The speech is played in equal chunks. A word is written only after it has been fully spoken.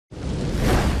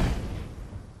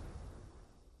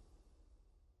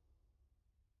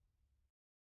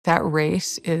That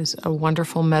race is a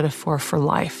wonderful metaphor for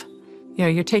life. You know,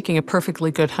 you're taking a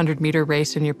perfectly good 100-meter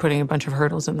race and you're putting a bunch of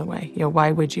hurdles in the way. You know,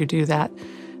 why would you do that?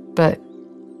 But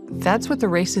that's what the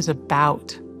race is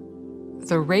about.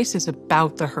 The race is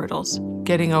about the hurdles,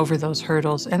 getting over those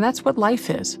hurdles, and that's what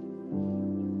life is.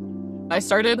 I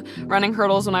started running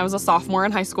hurdles when I was a sophomore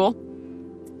in high school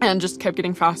and just kept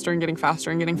getting faster and getting faster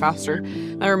and getting faster.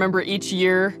 And I remember each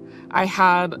year I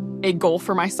had a goal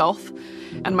for myself,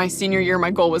 and my senior year, my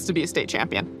goal was to be a state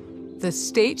champion. The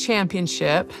state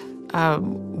championship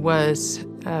was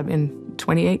in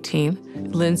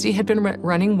 2018. Lindsey had been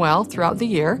running well throughout the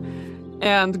year.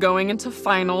 And going into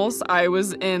finals, I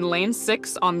was in lane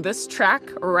 6 on this track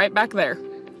right back there.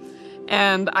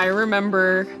 And I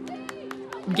remember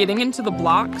getting into the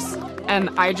blocks, and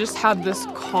I just had this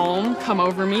calm come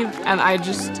over me, and I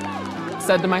just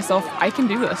said to myself, I can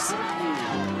do this.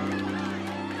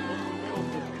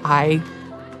 I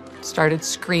started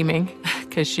screaming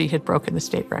because she had broken the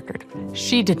state record.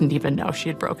 She didn't even know she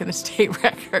had broken the state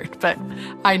record, but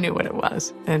I knew what it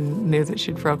was and knew that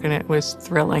she'd broken it. It was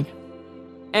thrilling.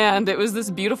 And it was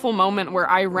this beautiful moment where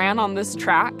I ran on this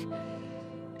track,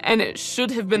 and it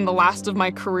should have been the last of my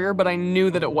career, but I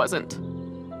knew that it wasn't.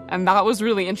 And that was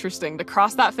really interesting, to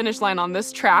cross that finish line on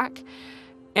this track,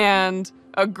 and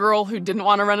a girl who didn't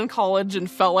want to run in college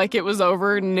and felt like it was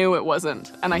over knew it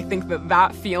wasn't. And I think that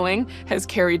that feeling has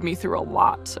carried me through a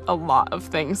lot of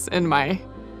things in my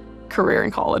career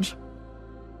in college.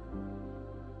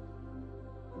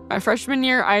 My freshman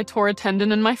year, I tore a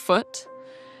tendon in my foot,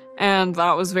 and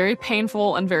that was very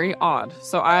painful and very odd.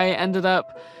 So I ended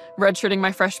up redshirting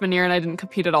my freshman year, and I didn't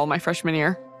compete at all my freshman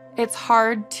year. It's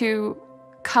hard to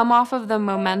come off of the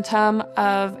momentum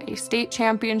of a state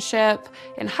championship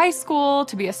in high school,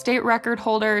 to be a state record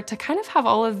holder, to kind of have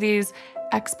all of these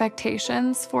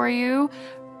expectations for you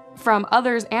from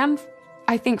others and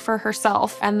I think for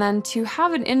herself. And then to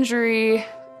have an injury,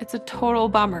 it's a total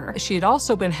bummer. She had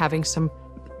also been having some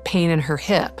pain in her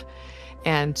hip.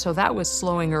 And so that was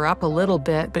slowing her up a little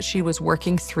bit, but she was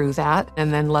working through that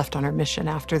and then left on her mission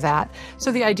after that.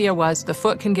 So the idea was the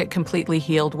foot can get completely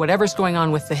healed, whatever's going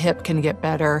on with the hip can get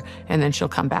better, and then she'll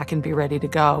come back and be ready to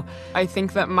go. I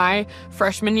think that my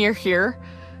freshman year here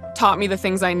taught me the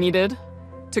things I needed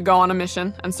to go on a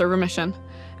mission and serve a mission.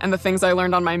 And the things I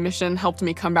learned on my mission helped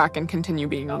me come back and continue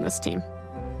being on this team.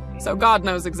 So God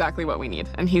knows exactly what we need,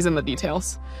 and He's in the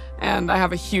details. And I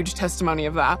have a huge testimony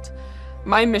of that.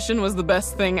 My mission was the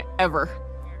best thing ever.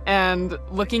 And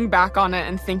looking back on it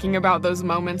and thinking about those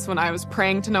moments when I was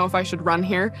praying to know if I should run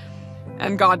here,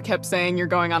 and God kept saying, you're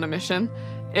going on a mission,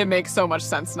 it makes so much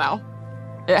sense now.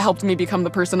 It helped me become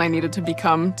the person I needed to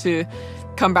become to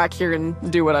come back here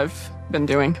and do what I've been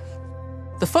doing.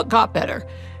 The foot got better.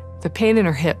 The pain in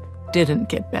her hip didn't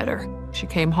get better. She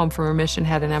came home from her mission,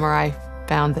 had an MRI,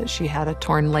 found that she had a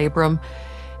torn labrum.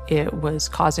 It was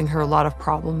causing her a lot of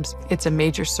problems. It's a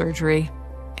major surgery,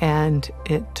 and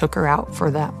it took her out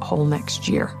for that whole next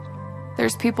year.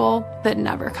 There's people that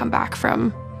never come back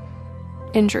from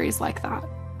injuries like that.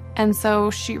 And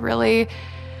so she really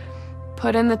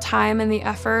put in the time and the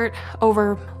effort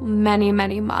over many,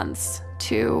 many months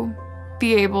to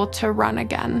be able to run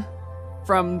again.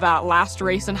 From that last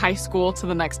race in high school to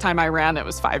the next time I ran, it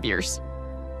was 5 years.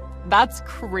 That's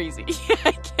crazy.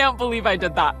 I can't believe I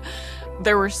did that.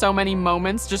 There were so many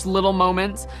moments, just little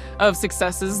moments of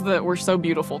successes that were so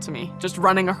beautiful to me. Just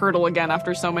running a hurdle again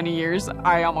after so many years,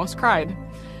 I almost cried.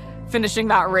 Finishing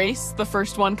that race, the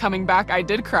first one coming back, I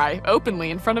did cry openly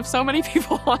in front of so many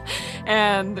people.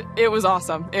 And it was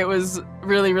awesome. It was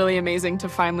really, really amazing to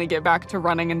finally get back to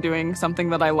running and doing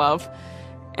something that I love.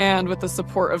 And with the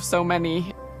support of so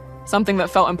many, something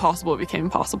that felt impossible became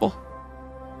possible.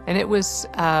 And it was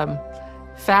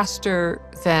faster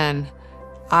than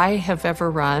I have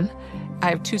ever run. I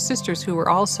have two sisters who were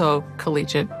also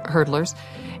collegiate hurdlers,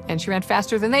 and she ran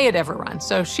faster than they had ever run.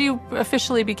 So she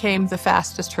officially became the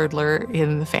fastest hurdler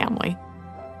in the family.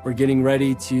 We're getting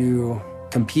ready to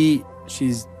compete.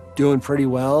 She's doing pretty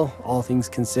well, all things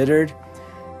considered.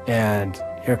 And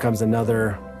here comes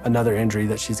another injury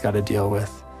that she's got to deal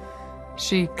with.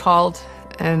 She called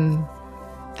and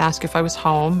asked if I was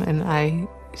home, and I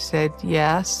said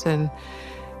yes. And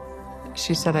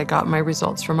she said, I got my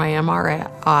results from my MRI,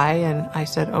 and I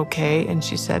said, okay. And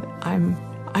she said,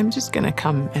 I'm just gonna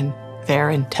come in there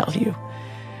and tell you.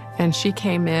 And she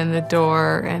came in the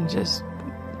door and just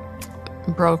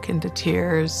broke into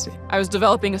tears. I was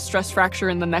developing a stress fracture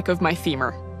in the neck of my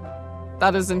femur.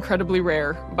 That is incredibly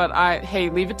rare, but hey,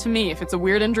 leave it to me. If it's a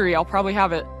weird injury, I'll probably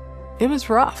have it. It was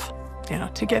rough,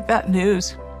 to get that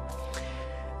news.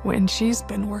 when she's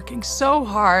been working so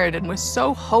hard and was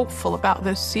so hopeful about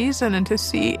this season, and to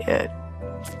see it,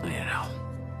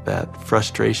 that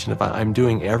frustration of I'm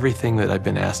doing everything that I've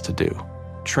been asked to do,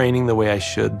 training the way I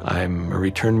should. I'm a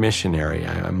returned missionary.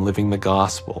 I'm living the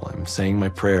gospel. I'm saying my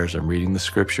prayers. I'm reading the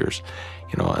scriptures,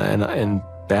 and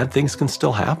bad things can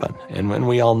still happen. And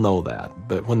we all know that.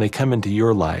 But when they come into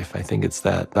your life, I think it's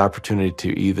that opportunity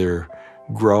to either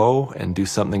grow and do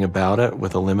something about it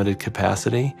with a limited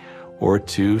capacity, or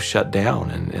to shut down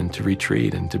and to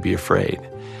retreat and to be afraid.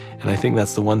 And I think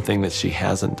that's the one thing that she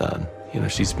hasn't done.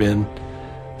 She's been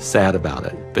sad about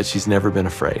it, but she's never been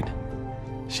afraid.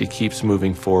 She keeps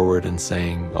moving forward and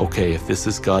saying, okay, if this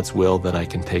is God's will, then I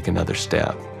can take another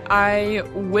step. I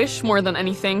wish more than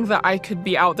anything that I could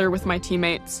be out there with my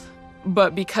teammates,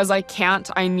 but because I can't,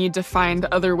 I need to find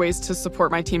other ways to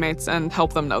support my teammates and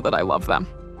help them know that I love them.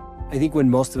 I think when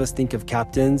most of us think of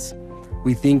captains,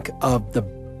 we think of the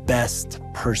best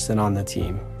person on the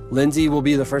team. Lindsey will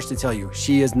be the first to tell you,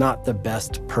 she is not the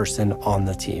best person on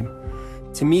the team.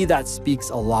 To me, that speaks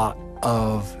a lot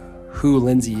of who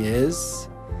Lindsey is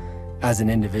as an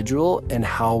individual and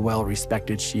how well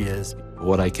respected she is.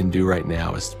 What I can do right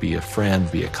now is to be a friend,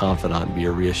 be a confidant, be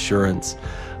a reassurance.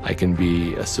 I can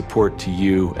be a support to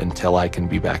you until I can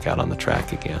be back out on the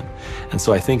track again. And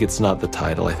so I think it's not the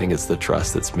title, I think it's the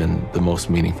trust that's been the most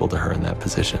meaningful to her in that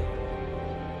position.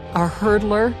 Our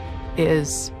hurdler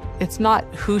it's not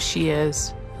who she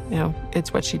is,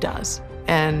 it's what she does.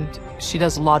 And she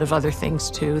does a lot of other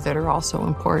things too that are also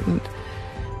important.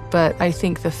 But I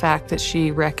think the fact that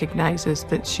she recognizes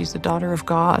that she's a daughter of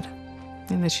God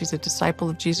and that she's a disciple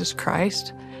of Jesus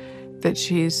Christ, that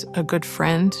she's a good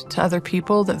friend to other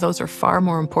people, that those are far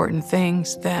more important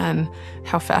things than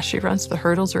how fast she runs the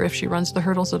hurdles or if she runs the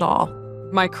hurdles at all.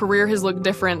 My career has looked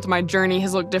different, my journey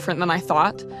has looked different than I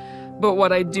thought. But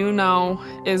what I do know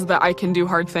is that I can do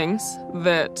hard things,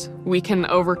 that we can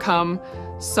overcome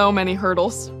so many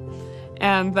hurdles,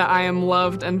 and that I am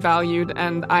loved and valued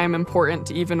and I am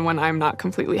important even when I'm not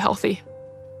completely healthy.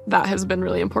 That has been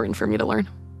really important for me to learn.